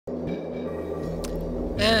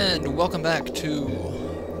And welcome back to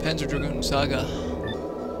Panzer Dragoon Saga.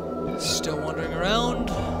 Still wandering around.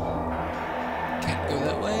 Can't go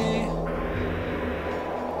that way.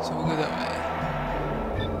 So we'll go that way.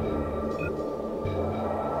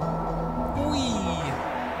 Whee!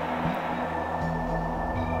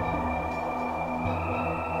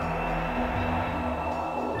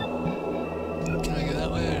 Can I go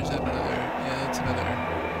that way, or is that another? Yeah, that's another.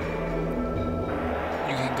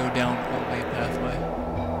 You can go down only pathway.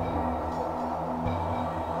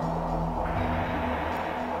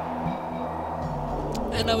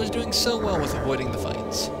 And I was doing so well with avoiding the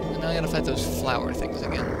fights. And now I gotta fight those flower things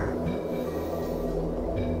again.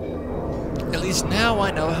 At least now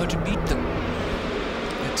I know how to beat them.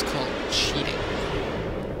 It's called cheating.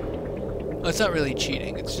 Well, it's not really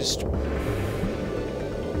cheating, it's just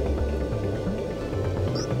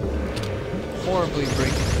horribly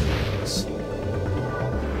breaking rules.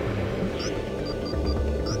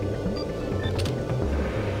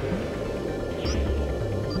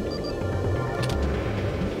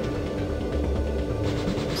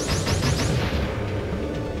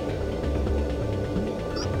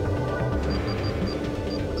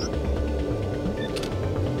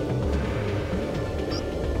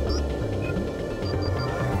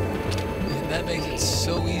 That makes it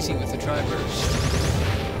so easy with the tri-burst.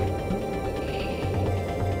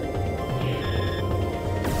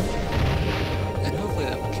 And hopefully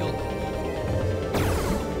that will kill them.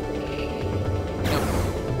 Nope.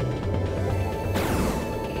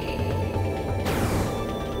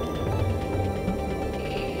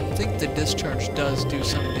 I think the discharge does do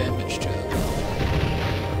some damage to them.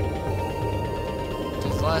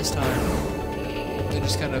 Because last time, they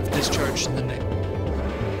just kind of discharged and then they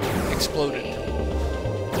exploded.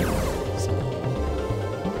 So.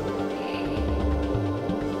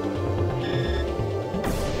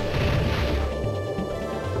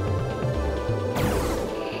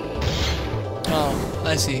 Oh,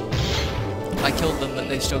 I see. I killed them, but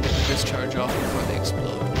they still get the discharge off before they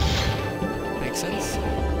explode. Makes sense?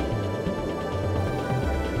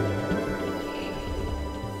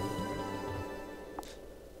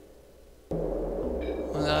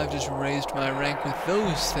 I've just raised my rank with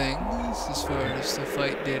those things, as far as the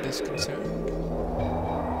fight data is concerned.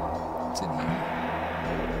 What's in here?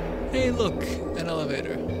 Hey, look! An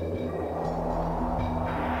elevator.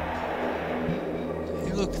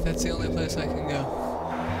 Hey, look, that's the only place I can go.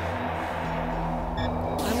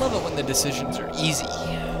 I love it when the decisions are easy.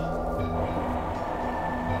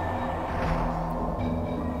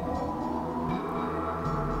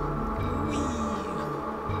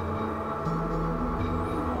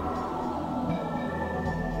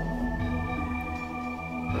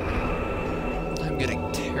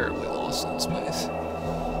 Getting terribly lost in space.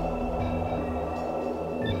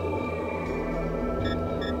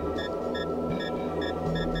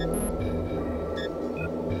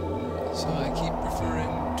 So I keep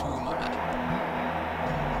referring to my map.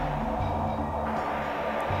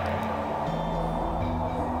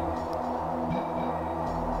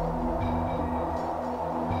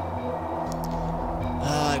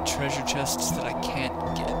 Treasure chests that I can't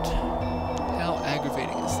get. How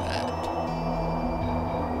aggravating is that?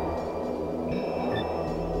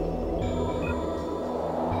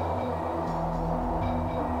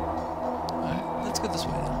 Let's go this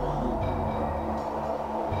way now.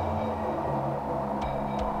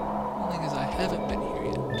 One thing is I haven't been here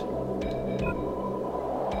yet.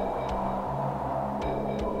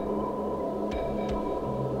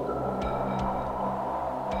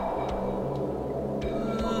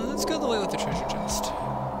 Let's go the way with the treasure chest.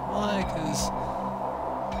 Why? Because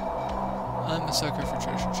I'm a sucker for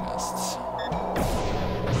treasure chests.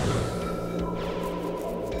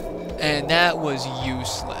 And that was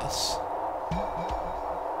useless.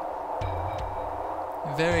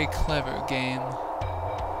 Very clever game.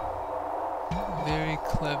 Very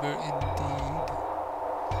clever indeed.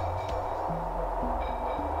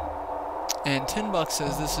 And $10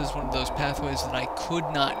 says this is one of those pathways that I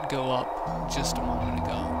could not go up just a moment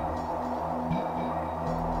ago.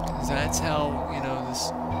 Because that's how, you know,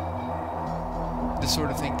 this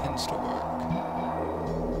sort of thing tends to work.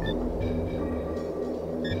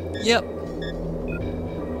 Yep.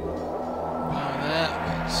 Wow, that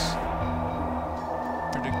was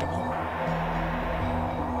predictable.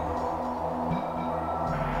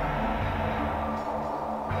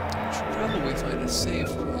 I should probably find a save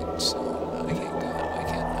point, so I can't go that way,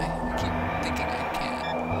 can I? I keep thinking I can.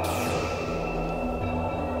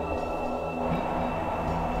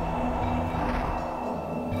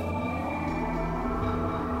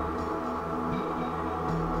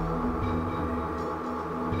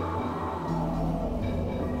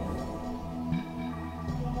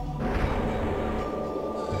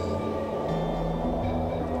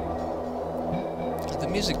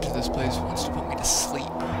 music to this place wants to put me to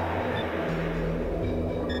sleep.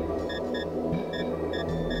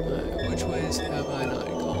 Which ways have I not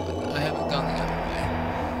gone? I haven't gone the other way.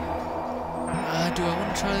 Do I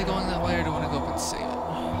want to try going that way, or do I want to go up and save it?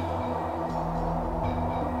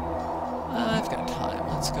 I've got time.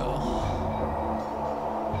 Let's go.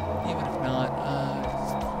 Even if not,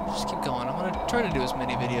 just keep going. I'm going to try to do as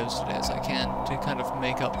many videos today as I can to kind of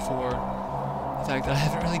make up for the fact that I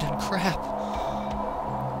haven't really done crap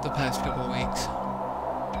the past couple of weeks.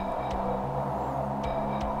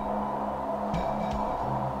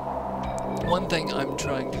 One thing I'm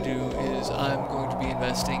trying to do is I'm going to be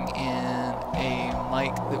investing in a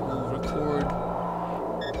mic that will record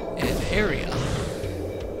an area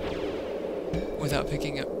without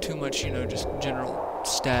picking up too much, you know, just general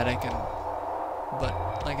static, and but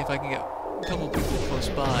like if I can get a couple people close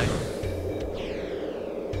by,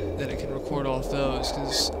 then it can record off those,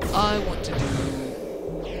 because I want to do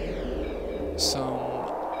some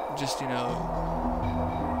just, you know,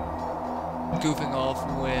 goofing off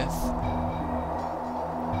with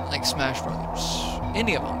like Smash Brothers,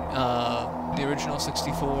 any of them, the original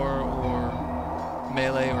 64 or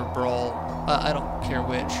Melee or Brawl, I don't care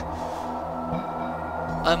which.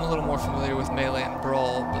 I'm a little more familiar with Melee and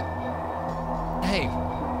Brawl, but hey,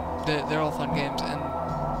 they're all fun games, and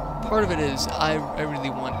part of it is I really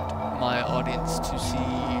want my audience to see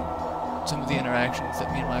some of the interactions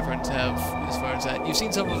that me and my friends have as far as that. You've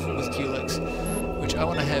seen some of them with Culex, which I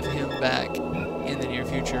want to have him back in the near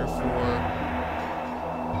future for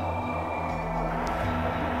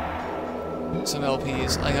some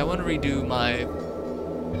LPs. Like, I want to redo my...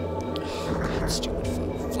 Oh, God, stupid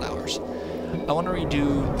flowers. I want to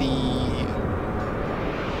redo the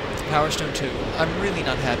Power Stone 2. I'm really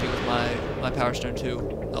not happy with my Power Stone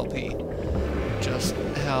 2 LP. Just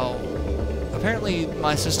how... Apparently,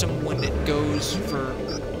 my system, when it goes for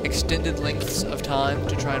extended lengths of time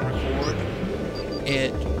to try and record,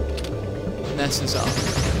 it messes up,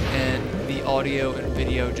 and the audio and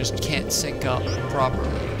video just can't sync up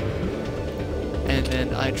properly. And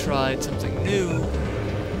then I tried something new.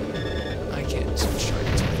 I can't switch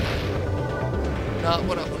targets with that. Not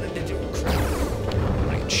what I wanted to do. Crap. I'm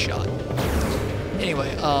gonna get shot.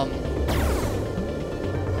 Anyway,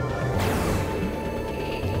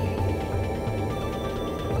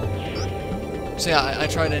 so yeah, I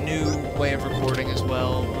tried a new way of recording as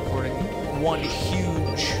well. Recording one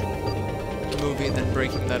huge movie and then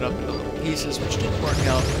breaking that up into little pieces, which didn't work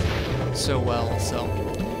out so well, so...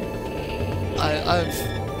 I've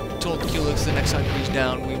told Culex the next time he's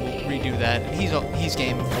down, we will redo that, and he's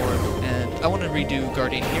game for it. And I want to redo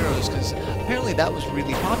Guardian Heroes, because apparently that was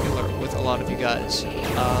really popular with a lot of you guys.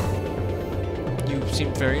 You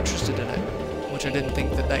seemed very interested in it, which I didn't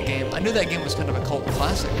think that game... I knew that game was kind of a cult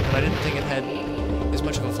classic, but I didn't think it had as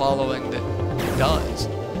much of a following that it does.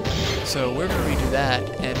 So we're going to redo that,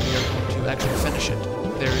 and we are going to actually finish it.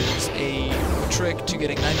 There is a trick to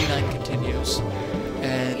getting 99 continues,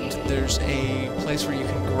 and there's a place where you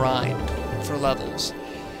can grind for levels.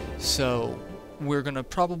 So we're going to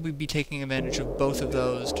probably be taking advantage of both of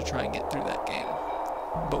those to try and get through that game.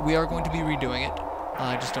 But we are going to be redoing it.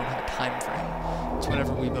 I just don't have a time frame. It's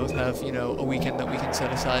whenever we both have, you know, a weekend that we can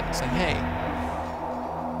set aside and say, hey,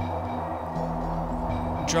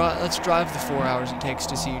 let's drive the 4 hours it takes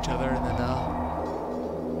to see each other, and then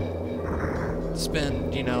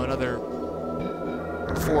spend, you know, another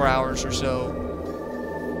 4 hours or so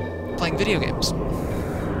playing video games.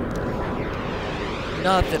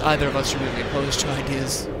 Not that either of us are really opposed to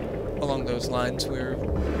ideas along those lines. I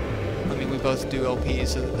mean, we both do LPs,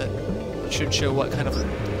 so that should show what kind of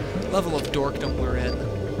level of dorkdom we're in.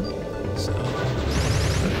 So,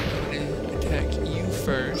 I'm going to attack you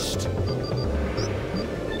first.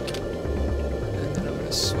 And then I'm going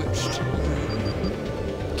to switch to you.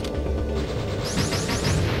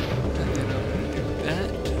 And then I'm going to do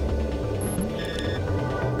that.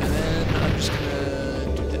 And then I'm just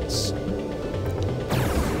going to do this.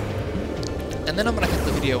 And then I'm going to cut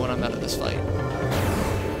the video when I'm out of this fight.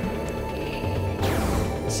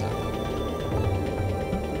 So.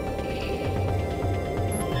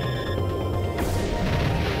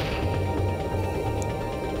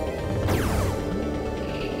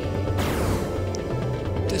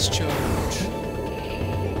 Discharge.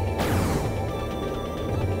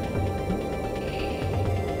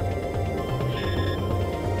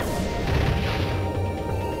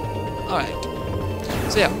 Alright.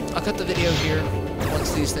 So yeah, I'll cut the video here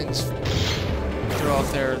once these things throw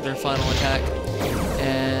off their final attack.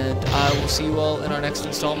 And I will see you all in our next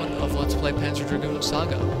installment of Let's Play Panzer Dragoon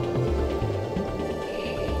Saga.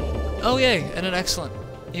 Oh yay, and an excellent.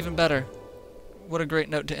 Even better. What a great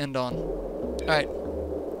note to end on. Alright.